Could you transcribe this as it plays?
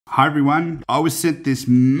Hi everyone, I was sent this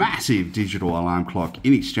massive digital alarm clock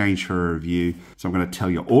in exchange for a review, so I'm going to tell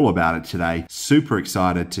you all about it today. Super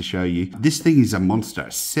excited to show you. This thing is a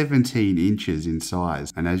monster, 17 inches in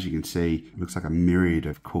size, and as you can see, it looks like a myriad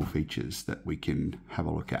of cool features that we can have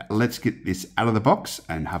a look at. Let's get this out of the box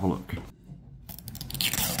and have a look.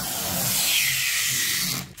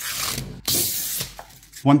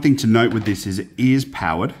 One thing to note with this is it is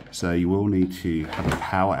powered, so you will need to have a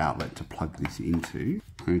power outlet to plug this into.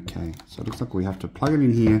 Okay, so it looks like we have to plug it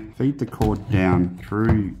in here, feed the cord down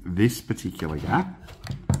through this particular gap.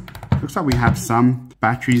 Looks like we have some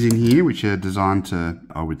batteries in here which are designed to,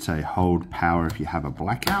 I would say, hold power if you have a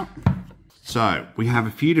blackout. So we have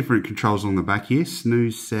a few different controls on the back here: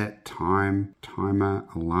 snooze, set, time, timer,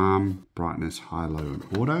 alarm, brightness, high, low,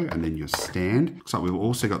 and auto, and then your stand. Looks like we've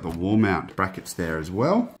also got the wall mount brackets there as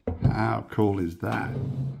well. How cool is that?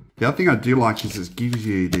 The other thing I do like is it gives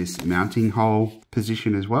you this mounting hole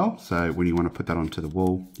position as well. So when you want to put that onto the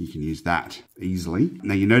wall, you can use that easily.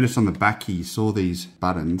 Now you notice on the back here, you saw these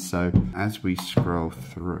buttons. So as we scroll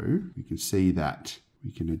through, you can see that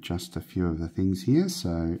we can adjust a few of the things here.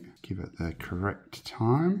 So give it the correct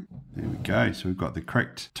time. There we go. So we've got the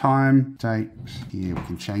correct time, date. Here we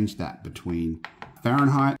can change that between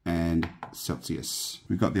Fahrenheit and Celsius.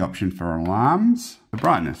 We've got the option for alarms, the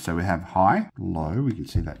brightness. So we have high, low. We can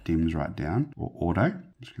see that dims right down, or auto. I'm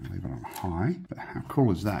just going to leave it on high. But how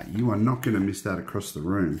cool is that? You are not going to miss that across the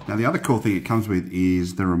room. Now the other cool thing it comes with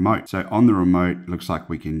is the remote. So on the remote, it looks like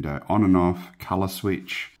we can go on and off, color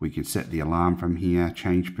switch. We can set the alarm from here,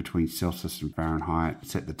 change between Celsius and Fahrenheit,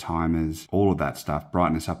 set the timers, all of that stuff,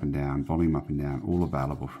 brightness up and down, volume up and down, all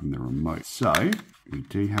available from the remote. So we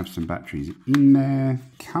do have some batteries in there.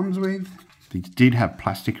 Comes with, these did have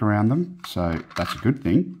plastic around them, so that's a good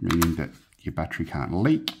thing, meaning that your battery can't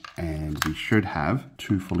leak. And we should have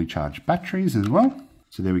 2 fully charged batteries as well.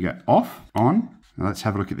 So there we go, off, on. Now let's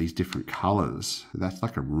have a look at these different colors. So that's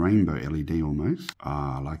like a rainbow LED almost.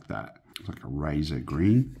 Ah, I like that. It's like a razor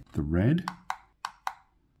green, the red,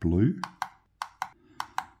 blue.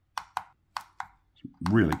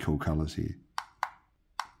 Some really cool colors here.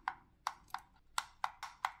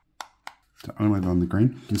 So only on the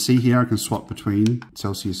green. You can see here I can swap between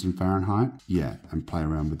Celsius and Fahrenheit. Yeah, and play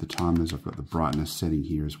around with the timers. I've got the brightness setting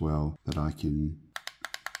here as well that I can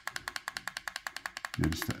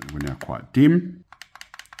notice that we're now quite dim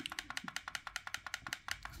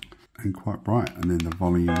and quite bright. And then the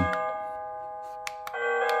volume.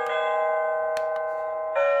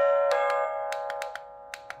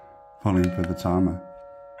 Volume for the timer.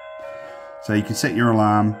 So you can set your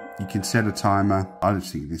alarm, you can set a timer. I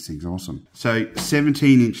just think this thing's awesome. So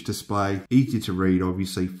 17-inch display, easy to read,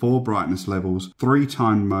 obviously, 4 brightness levels, 3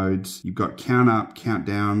 time modes. You've got count up, count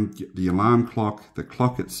down, the alarm clock, the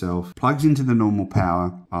clock itself, plugs into the normal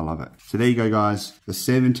power. I love it. So there you go, guys. The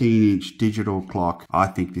 17-inch digital clock. I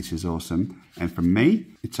think this is awesome. And for me,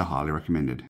 it's a highly recommended.